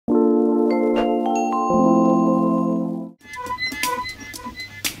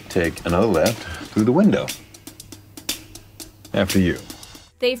take another left through the window. After you.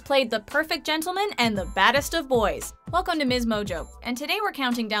 They've played the perfect gentleman and the baddest of boys. Welcome to MsMojo, and today we're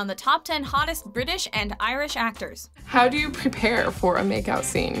counting down the top 10 hottest British and Irish actors. How do you prepare for a makeout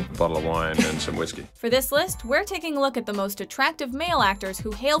scene? A bottle of wine and some whiskey. For this list, we're taking a look at the most attractive male actors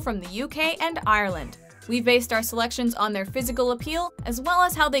who hail from the UK and Ireland. We've based our selections on their physical appeal, as well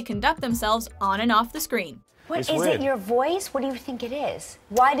as how they conduct themselves on and off the screen. What is it, your voice? What do you think it is?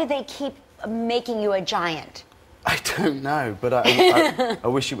 Why do they keep making you a giant? I don't know, but I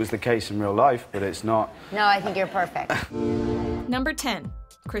wish it was the case in real life, but it's not. No, I think you're perfect. Number 10,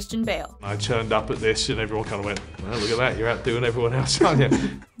 Christian Bale. I turned up at this and everyone kind of went, well, look at that, you're outdoing everyone else, aren't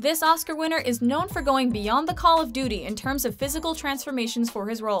you? This Oscar winner is known for going beyond the call of duty in terms of physical transformations for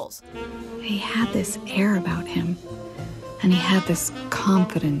his roles. He had this air about him, and he had this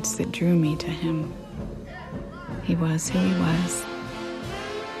confidence that drew me to him. He was who he was.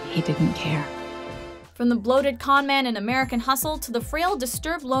 He didn't care. From the bloated conman in American Hustle to the frail,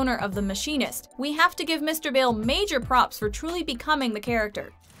 disturbed loner of The Machinist, we have to give Mr. Bale major props for truly becoming the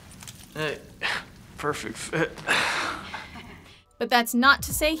character. Hey, perfect fit. But that's not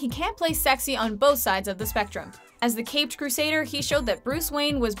to say he can't play sexy on both sides of the spectrum. As the Caped Crusader, he showed that Bruce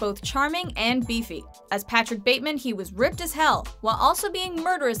Wayne was both charming and beefy. As Patrick Bateman, he was ripped as hell, while also being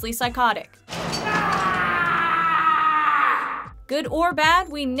murderously psychotic. Good or bad,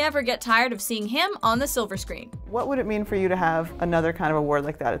 we never get tired of seeing him on the silver screen. What would it mean for you to have another kind of award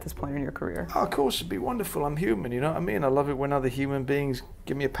like that at this point in your career? Oh, of course, it'd be wonderful. I'm human, you know what I mean? I love it when other human beings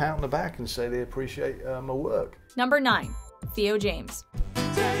give me a pat on the back and say they appreciate my work. Number 9, Theo James.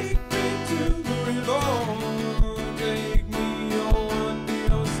 Take me to the river, take me on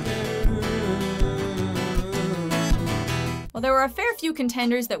your stairs. Well, there were a fair few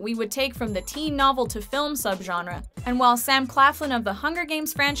contenders that we would take from the teen novel to film subgenre, and while Sam Claflin of the Hunger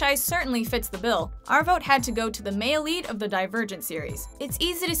Games franchise certainly fits the bill, our vote had to go to the male lead of the Divergent series. It's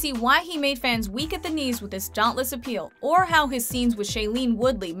easy to see why he made fans weak at the knees with his dauntless appeal, or how his scenes with Shailene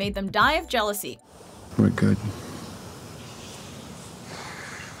Woodley made them die of jealousy. We're good.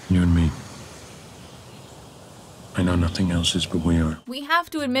 You and me. I know nothing else is, but we are. We have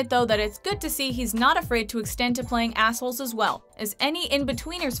to admit though that it's good to see he's not afraid to extend to playing assholes as well, as any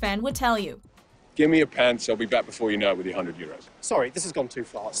In-Betweeners fan would tell you. Give me your pants, I'll be back before you know it with your €100. Sorry, this has gone too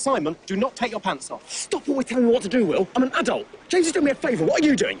far. Simon, do not take your pants off. Stop always telling me what to do, Will. I'm an adult. James is doing me a favour. What are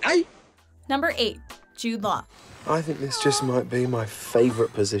you doing, eh? Number 8, Jude Law. I think this just might be my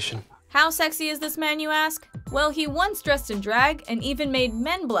favourite position. How sexy is this man, you ask? Well, he once dressed in drag and even made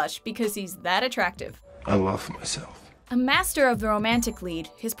men blush because he's that attractive. I love myself. A master of the romantic lead,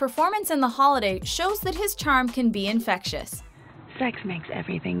 his performance in The Holiday shows that his charm can be infectious. Sex makes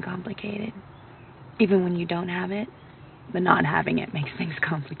everything complicated. Even when you don't have it, but not having it makes things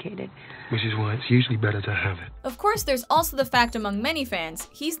complicated. Which is why it's usually better to have it. Of course, there's also the fact among many fans,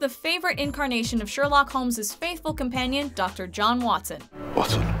 he's the favorite incarnation of Sherlock Holmes' faithful companion, Dr. John Watson.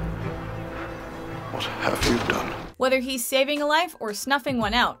 Watson, what have you done? Whether he's saving a life or snuffing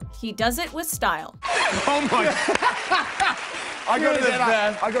one out, he does it with style. Oh my... I gotta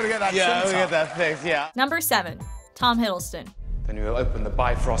get that. Yeah, we get that fixed, yeah. Number 7, Tom Hiddleston. Then we will open the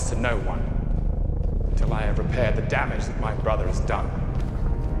Bifrost to no one until I have repaired the damage that my brother has done.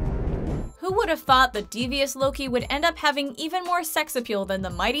 Who would have thought the devious Loki would end up having even more sex appeal than the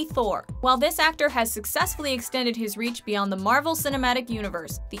mighty Thor? While this actor has successfully extended his reach beyond the Marvel Cinematic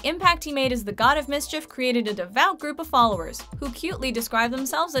Universe, the impact he made as the God of Mischief created a devout group of followers, who cutely describe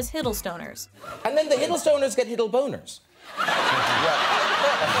themselves as Hiddlestoners. And then the Hiddlestoners get Hiddleboners.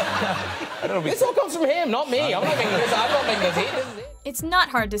 This all comes from him, not me. I'm not making this hit. It's not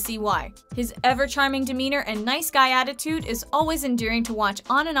hard to see why. His ever-charming demeanor and nice guy attitude is always endearing to watch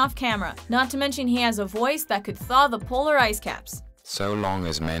on and off camera, not to mention he has a voice that could thaw the polar ice caps. So long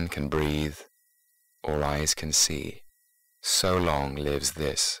as men can breathe, or eyes can see, so long lives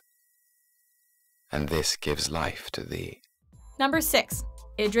this, and this gives life to thee. Number 6,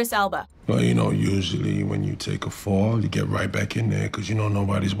 Idris Elba. Well, you know, usually when you take a fall, you get right back in there because you know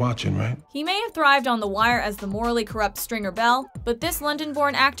nobody's watching, right? He may have thrived on The Wire as the morally corrupt Stringer Bell, but this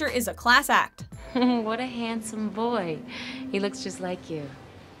London-born actor is a class act. What a handsome boy. He looks just like you.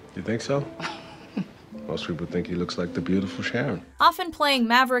 You think so? Most people think he looks like the beautiful Sharon. Often playing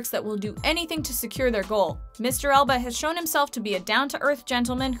mavericks that will do anything to secure their goal, Mr. Elba has shown himself to be a down-to-earth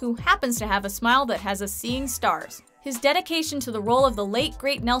gentleman who happens to have a smile that has us seeing stars. His dedication to the role of the late,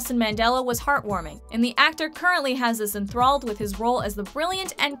 great Nelson Mandela was heartwarming, and the actor currently has us enthralled with his role as the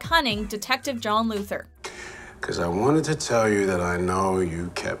brilliant and cunning Detective John Luther. Because I wanted to tell you that I know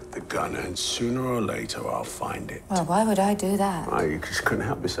you kept the gun, and sooner or later I'll find it. Well, why would I do that? Oh, you just couldn't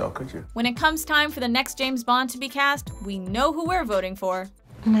help yourself, could you? When it comes time for the next James Bond to be cast, we know who we're voting for.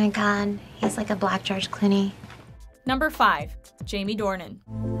 Oh my God, he's like a black George Clooney. Number 5, Jamie Dornan.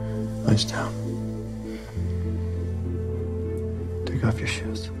 Nice town. Take off your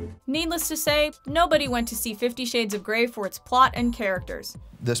shoes. Needless to say, nobody went to see 50 Shades of Grey for its plot and characters.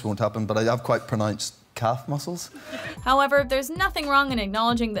 This won't happen, but I have quite pronounced calf muscles. However, there's nothing wrong in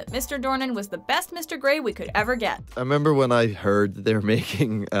acknowledging that Mr. Dornan was the best Mr. Grey we could ever get. I remember when I heard that they were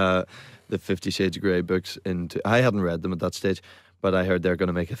making the 50 Shades of Grey books into... I hadn't read them at that stage, but I heard they're going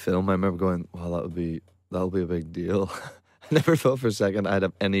to make a film. I remember going, well, that'll be a big deal. I never thought for a second I'd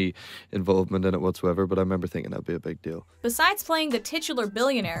have any involvement in it whatsoever, but I remember thinking that'd be a big deal. Besides playing the titular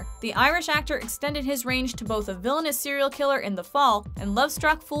billionaire, the Irish actor extended his range to both a villainous serial killer in The Fall and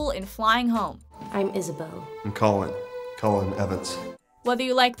love-struck fool in Flying Home. I'm Isabel. I'm Colin Evans. Whether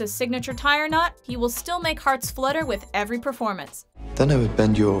you like the signature tie or not, he will still make hearts flutter with every performance. Then I would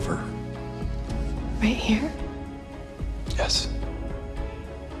bend you over. Right here? Yes.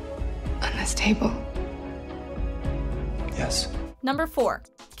 On this table? Yes. Number 4,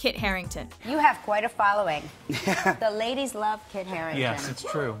 Kit Harington. You have quite a following. The ladies love Kit Harington. Yes, it's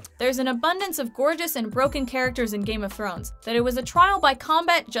true. There's an abundance of gorgeous and broken characters in Game of Thrones that it was a trial by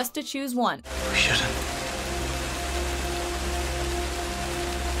combat just to choose one. We shouldn't.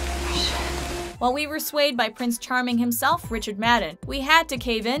 While we were swayed by Prince Charming himself, Richard Madden, we had to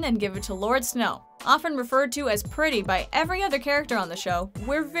cave in and give it to Lord Snow. Often referred to as pretty by every other character on the show,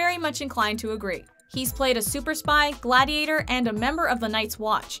 we're very much inclined to agree. He's played a super spy, gladiator, and a member of the Night's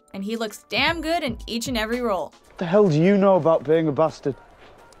Watch, and he looks damn good in each and every role. What the hell do you know about being a bastard?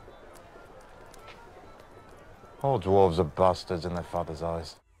 All dwarves are bastards in their father's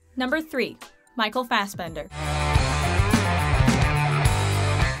eyes. Number 3, Michael Fassbender.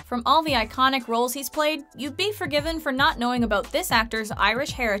 From all the iconic roles he's played, you'd be forgiven for not knowing about this actor's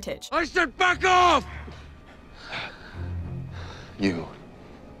Irish heritage. I said back off!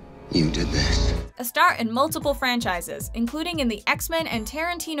 You did this. A star in multiple franchises, including in the X-Men and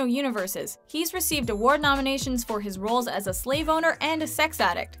Tarantino universes, he's received award nominations for his roles as a slave owner and a sex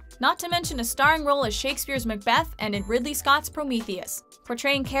addict, not to mention a starring role as Shakespeare's Macbeth and in Ridley Scott's Prometheus.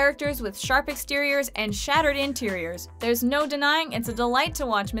 Portraying characters with sharp exteriors and shattered interiors, there's no denying it's a delight to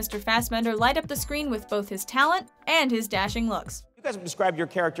watch Mr. Fassbender light up the screen with both his talent and his dashing looks. You guys have described your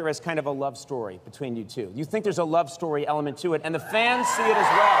character as kind of a love story between you two. You think there's a love story element to it, and the fans see it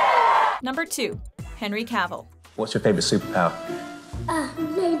as well. Number 2, Henry Cavill. What's your favorite superpower?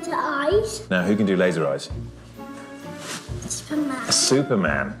 Laser eyes. Now, who can do laser eyes? Superman.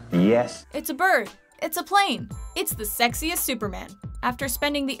 Superman, yes. It's a bird. It's a plane. It's the sexiest Superman. After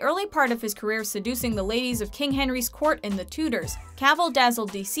spending the early part of his career seducing the ladies of King Henry's court in The Tudors, Cavill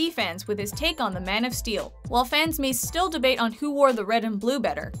dazzled DC fans with his take on the Man of Steel. While fans may still debate on who wore the red and blue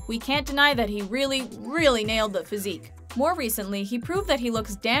better, we can't deny that he really nailed the physique. More recently, he proved that he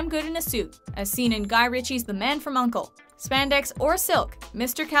looks damn good in a suit, as seen in Guy Ritchie's The Man from U.N.C.L.E. Spandex or silk,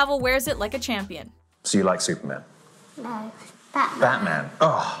 Mr. Cavill wears it like a champion. So you like Superman? No, Batman. Batman,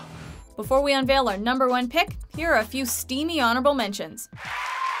 oh. Before we unveil our number 1 pick, here are a few steamy honorable mentions.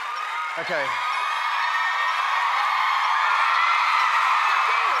 Okay.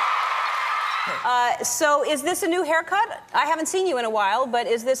 So is this a new haircut? I haven't seen you in a while, but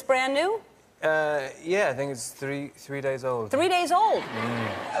is this brand new? Yeah, I think it's three days old. 3 days old?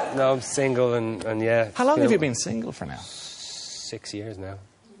 No, I'm single and yeah. How long have you been single for now? 6 years now.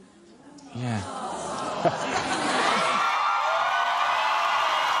 Yeah.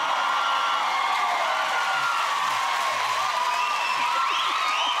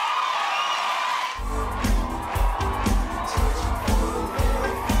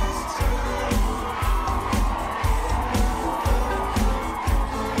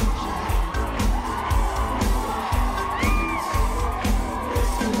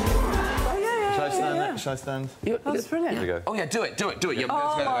 Should I stand? That's brilliant. Here we go. Oh yeah, do it. Yeah,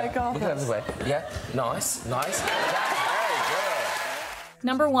 oh my God. Look this way. Yeah, nice. Very good.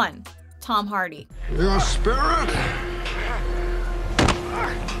 Number 1, Tom Hardy. Your spirit?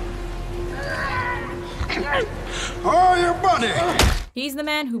 Oh, your buddy! He's the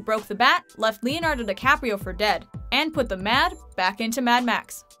man who broke the bat, left Leonardo DiCaprio for dead, and put the Mad back into Mad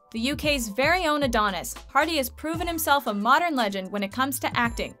Max. The UK's very own Adonis, Hardy has proven himself a modern legend when it comes to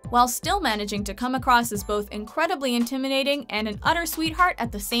acting, while still managing to come across as both incredibly intimidating and an utter sweetheart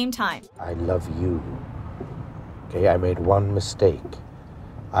at the same time. I love you. Okay, I made one mistake.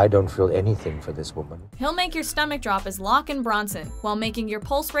 I don't feel anything for this woman. He'll make your stomach drop as Locke and Bronson, while making your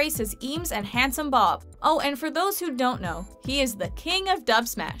pulse race as Eames and Handsome Bob. Oh, and for those who don't know, he is the king of dub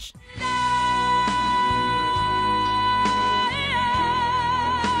smash.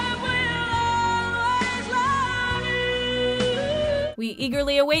 We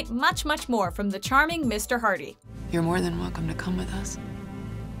eagerly await much, much more from the charming Mr. Hardy. You're more than welcome to come with us.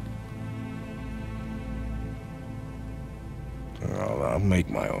 I'll make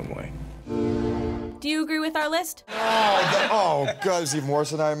my own way. Do you agree with our list? Oh, God, it's even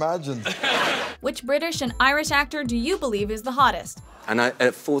worse than I imagined. Which British and Irish actor do you believe is the hottest? And at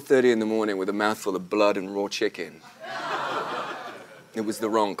 4:30 in the morning with a mouthful of blood and raw chicken. It was the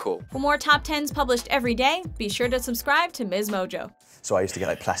wrong call. For more top 10s published every day, be sure to subscribe to MsMojo. So I used to get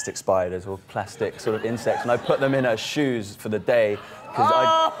like plastic spiders or plastic sort of insects, and I'd put them in her shoes for the day,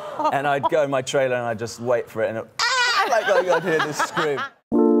 and I'd go in my trailer and I'd just wait for it, and like I'd hear this scream.